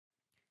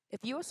If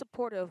you're a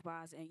supporter of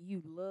mine and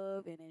you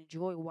love and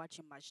enjoy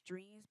watching my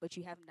streams, but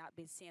you have not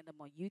been seeing them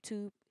on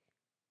YouTube,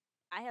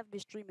 I have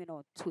been streaming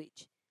on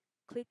Twitch.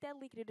 Click that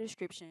link in the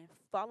description,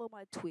 follow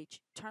my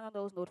Twitch, turn on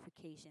those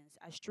notifications.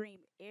 I stream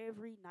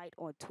every night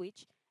on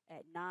Twitch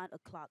at 9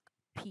 o'clock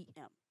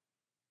p.m.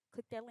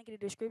 Click that link in the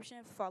description,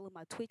 follow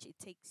my Twitch. It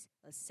takes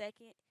a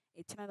second,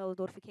 and turn on those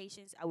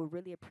notifications. I would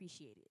really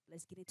appreciate it.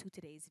 Let's get into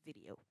today's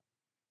video.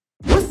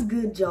 What's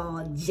good,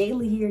 y'all?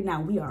 Jaylaa here.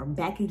 Now we are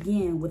back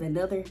again with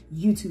another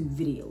YouTube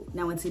video.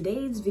 Now in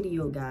today's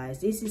video, guys,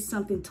 this is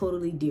something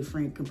totally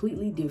different,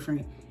 completely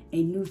different,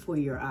 and new for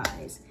your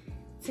eyes.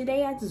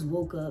 Today I just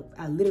woke up.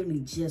 I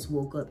literally just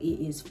woke up.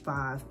 It is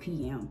 5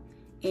 p.m.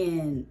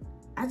 and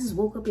I just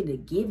woke up in a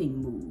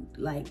giving mood.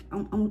 Like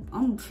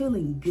I'm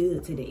feeling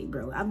good today,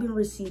 bro. I've been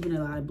receiving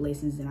a lot of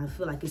blessings, and I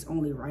feel like it's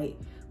only right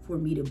for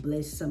me to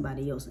bless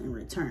somebody else in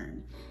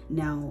return.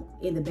 Now,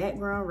 in the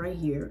background right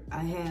here,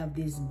 I have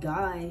this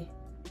guy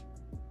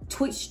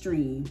Twitch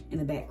stream in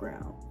the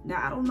background.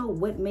 Now, I don't know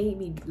what made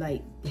me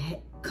like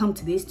come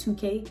to this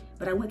 2K,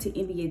 but I went to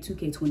NBA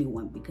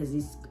 2K21 because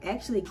it's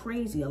actually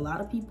crazy. A lot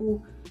of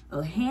people,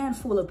 a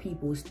handful of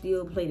people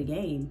still play the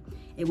game.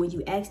 And when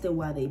you ask them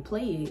why they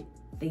play it,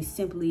 they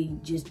simply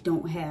just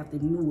don't have the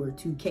newer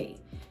 2K.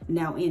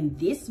 Now, in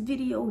this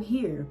video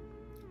here,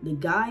 the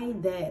guy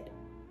that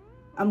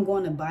I'm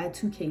going to buy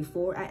 2K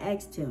for, I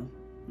asked him,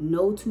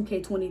 no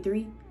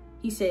 2K23?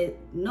 He said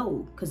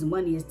no, because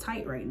money is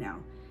tight right now.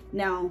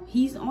 Now,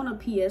 he's on a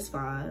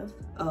PS5,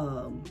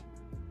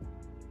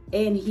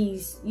 and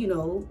he's, you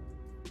know,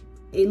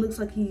 it looks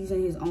like he's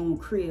in his own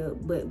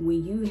crib, but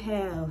when you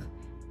have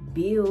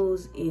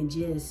bills and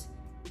just,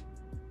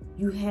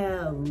 you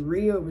have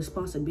real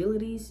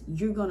responsibilities,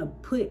 you're going to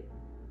put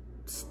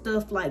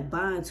stuff like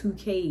buying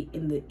 2K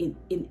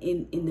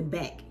in the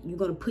back. You're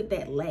going to put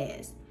that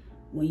last.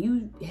 When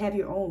you have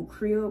your own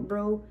crib,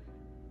 bro,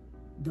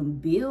 the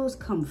bills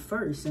come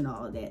first and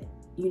all that.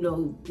 You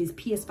know, this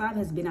PS5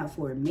 has been out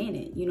for a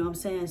minute, you know what I'm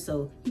saying?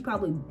 So he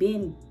probably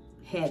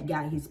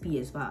got his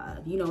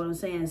PS5, you know what I'm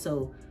saying?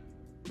 So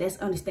that's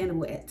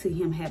understandable to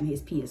him having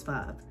his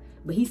PS5.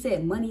 But he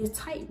said money is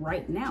tight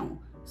right now.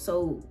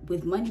 So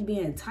with money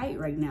being tight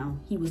right now,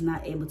 he was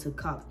not able to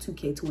cop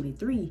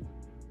 2K23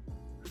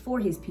 for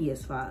his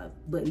PS5.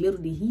 But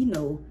little did he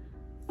know,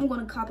 I'm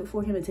gonna cop it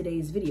for him in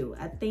today's video.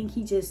 I think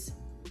he just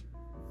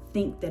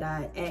think that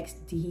I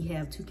asked, did he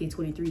have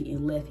 2K23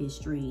 and left his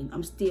stream.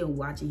 I'm still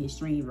watching his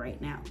stream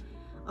right now.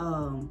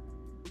 I'm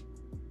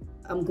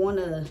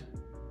gonna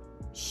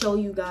show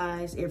you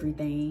guys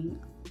everything.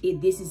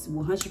 This is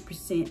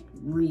 100%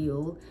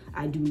 real.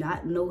 I do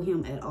not know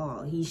him at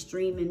all. He's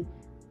streaming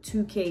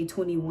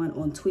 2K21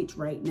 on Twitch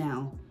right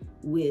now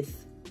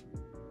with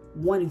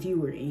one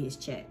viewer in his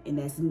chat, and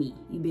that's me.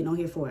 He's been on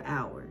here for an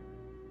hour.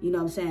 You know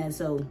what I'm saying?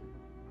 So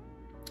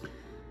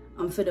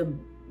I'm finna,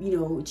 you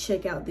know,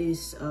 check out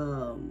this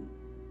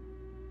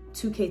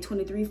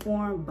 2K23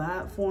 form,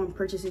 buy it for him,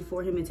 purchase it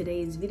for him in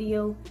today's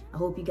video. I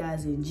hope you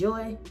guys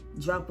enjoy.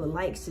 Drop a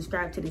like,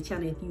 subscribe to the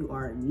channel if you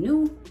are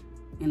new,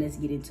 and let's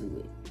get into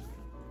it.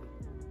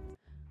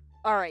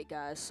 All right,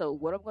 guys, so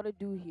what I'm gonna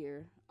do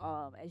here,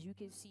 as you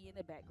can see in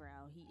the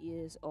background, he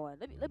is on,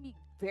 let me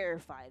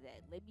verify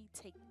that. Let me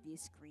take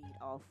this screen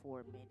off for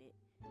a minute,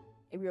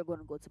 and we're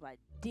gonna go to my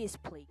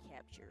display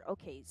capture.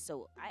 Okay,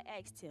 so I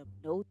asked him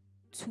no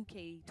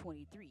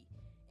 2K23,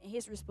 and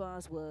his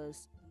response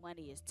was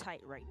money is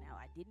tight right now.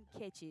 I didn't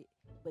catch it,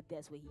 but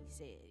that's what he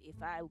said.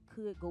 If I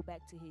could go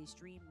back to his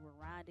stream and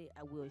rewind it,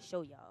 I will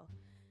show y'all.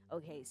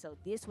 Okay, so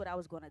this what I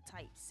was gonna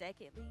type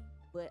secondly,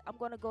 but I'm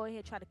gonna go ahead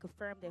and try to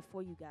confirm that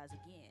for you guys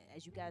again.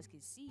 As you guys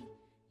can see,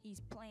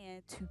 he's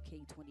playing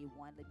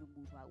 2K21. Let me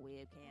move my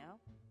webcam.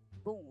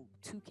 Boom,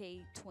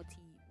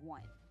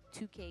 2K21,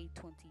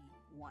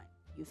 2K21.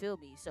 You feel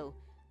me? So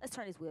let's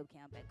turn this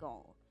webcam back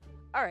on.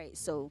 All right,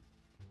 so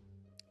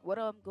what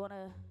I'm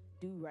gonna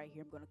do right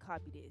here, I'm gonna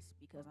copy this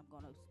because I'm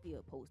gonna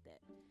still post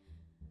that.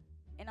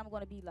 And I'm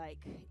gonna be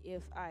like,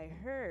 if I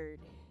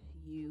heard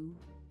you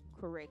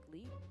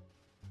correctly,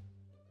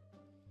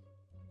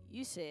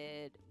 you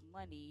said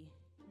money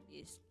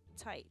is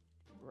tight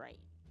right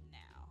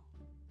now.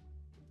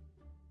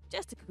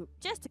 Just to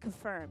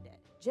confirm that.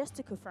 Just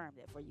to confirm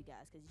that for you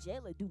guys, because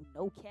Jaylaa do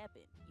no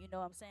capping. You know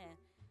what I'm saying?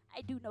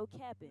 I do no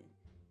capping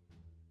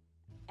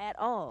at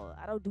all.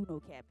 I don't do no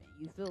capping.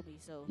 You feel me?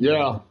 So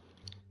yeah.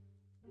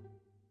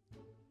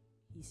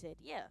 He said,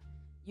 yeah.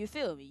 You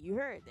feel me? You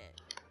heard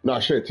that. Nah,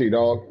 shit,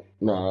 T-Dog.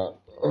 Nah.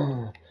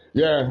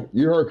 Yeah,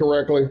 you heard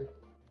correctly.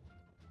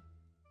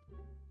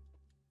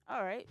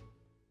 All right.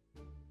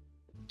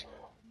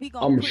 We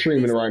gonna I'm put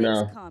streaming this right next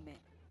now. comment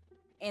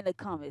in the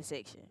comment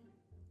section.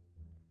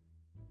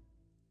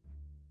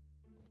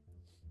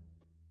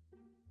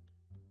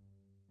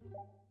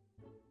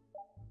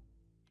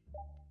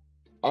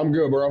 I'm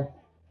good, bro.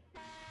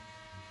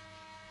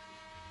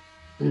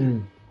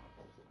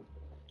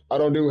 I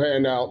don't do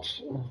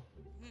handouts.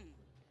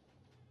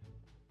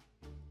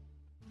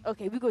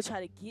 Okay, we gonna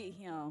try to get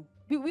him.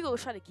 We gonna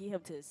try to get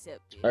him to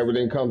accept it.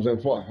 Everything comes in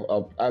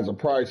as a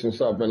price and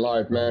stuff in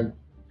life, man.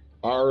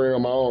 I already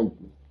on my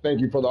own.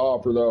 Thank you for the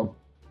offer, though.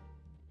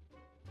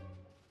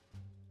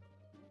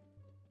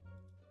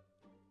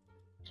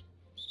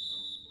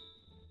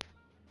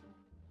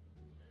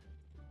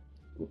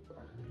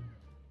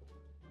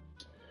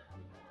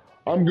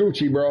 I'm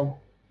Gucci, bro.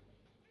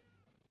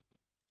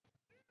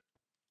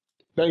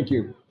 Thank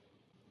you.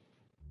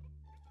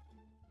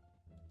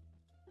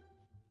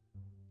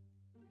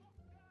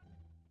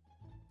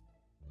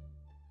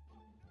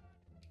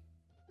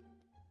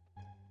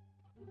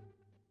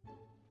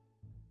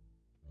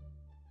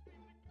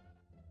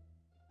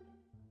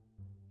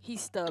 He's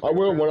I stubborn,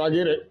 will when bro. I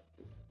get it.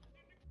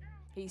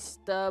 He's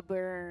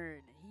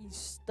stubborn. He's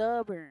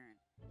stubborn.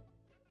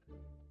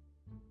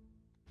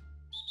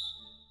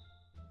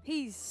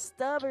 He's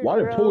stubborn, Why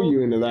did it pull bro.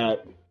 you into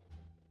that?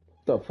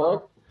 The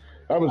fuck?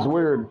 That was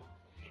weird.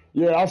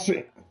 Yeah, I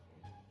see.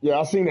 Yeah,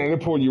 I seen that.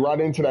 It pulled you right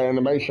into that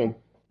animation.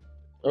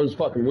 That was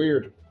fucking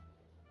weird.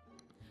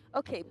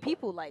 Okay,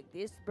 people like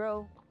this,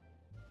 bro.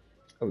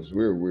 That was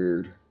weird,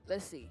 weird.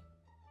 Let's see.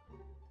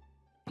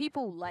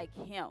 People like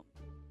him.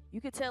 You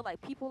can tell, like,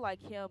 people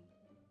like him,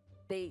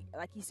 they,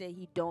 like he said,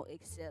 he don't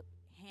accept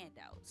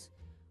handouts.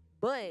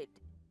 But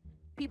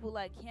people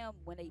like him,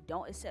 when they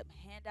don't accept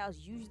handouts,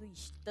 usually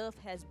stuff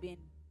has been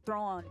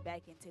thrown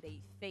back into their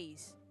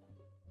face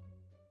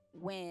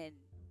when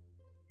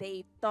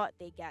they thought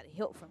they got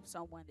help from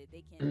someone that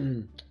they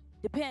can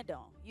depend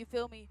on. You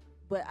feel me?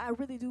 But I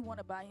really do want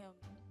to buy him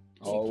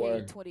All the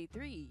way.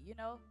 2K23, you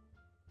know?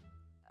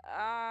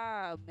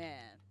 Ah, man.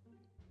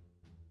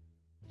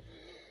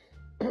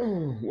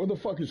 Where the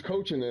fuck is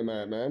coaching them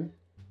at, man?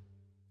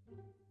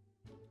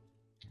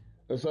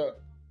 That's up.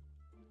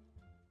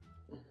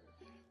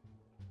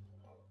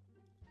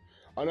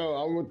 I know.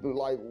 I would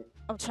like.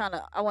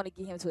 I want to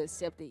get him to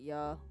accept it,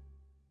 y'all.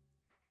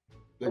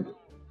 Like,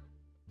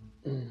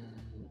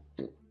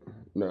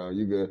 no,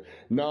 you good.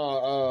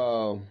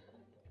 Nah,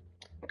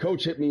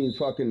 coach hit me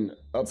fucking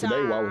up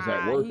today while I was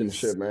at work and He's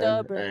shit, man,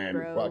 stubborn, and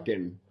bro.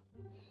 fucking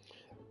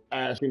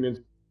asking this.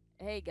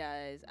 Hey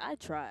guys, I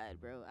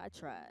tried, bro. I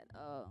tried.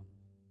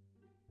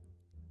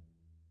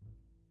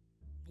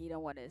 He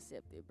don't want to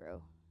accept it,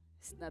 bro.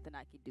 It's nothing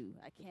I can do.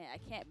 I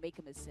can't make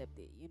him accept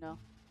it, you know?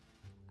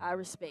 I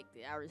respect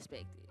it. I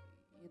respect it.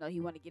 You know,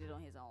 he want to get it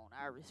on his own.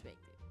 I respect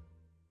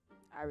it.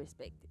 I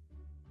respect it.